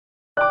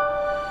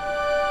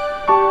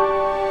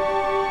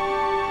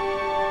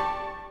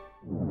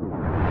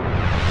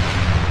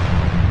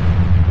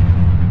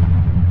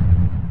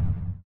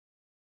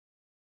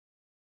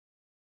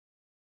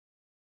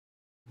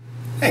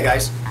Hey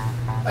guys,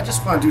 I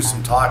just want to do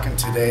some talking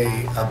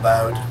today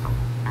about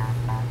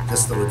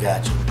this little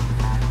gadget.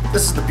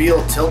 This is the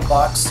Beall Tilt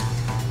Box.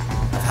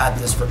 I've had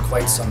this for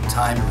quite some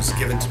time. It was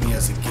given to me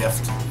as a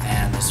gift,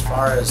 and as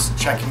far as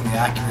checking the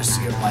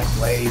accuracy of my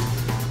blade,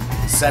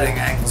 setting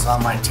angles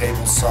on my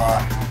table saw,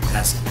 it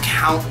has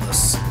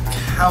countless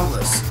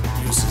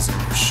uses in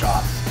your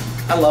shop.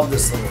 I love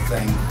this little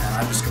thing, and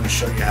I'm just going to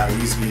show you how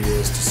easy it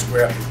is to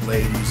square up your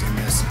blade using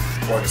this,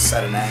 or to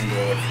set an angle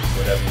or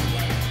whatever you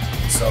like.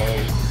 So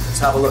let's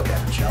have a look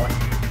at it, shall we?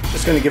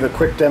 Just going to give a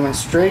quick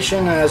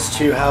demonstration as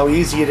to how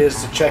easy it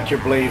is to check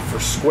your blade for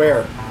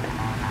square.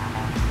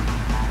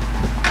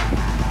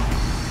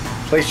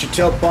 Place your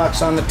tilt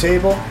box on the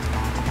table,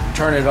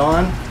 turn it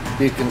on.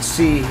 You can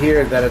see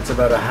here that it's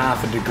about a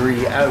half a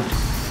degree out.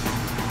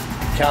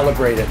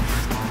 Calibrate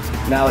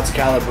it. Now it's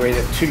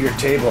calibrated to your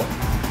table.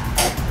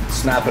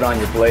 Snap it on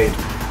your blade.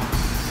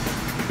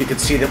 You can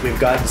see that we've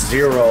got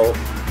 0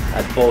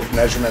 at both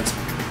measurements.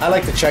 I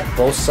like to check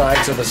both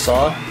sides of the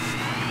saw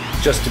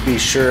just to be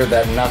sure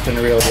that nothing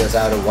really is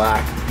out of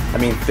whack. I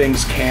mean,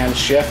 things can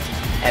shift,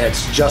 and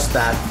it's just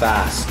that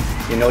fast.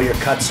 You know your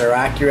cuts are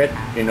accurate,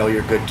 you know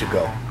you're good to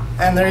go.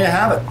 And there you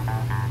have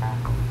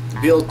it.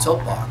 The Beall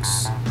Tilt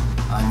Box.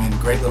 I mean,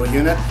 great little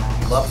unit.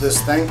 Love this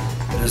thing.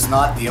 It is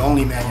not the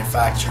only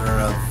manufacturer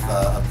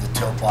of the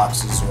tilt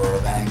boxes or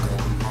of angle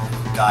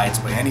guides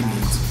by any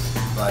means,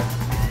 but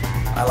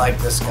I like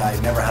this guy.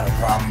 Never had a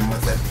problem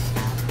with it.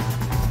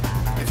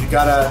 If you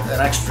got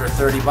an extra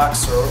 30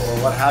 bucks or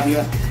what have you,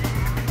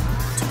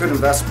 it's a good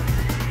investment.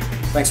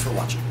 Thanks for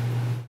watching.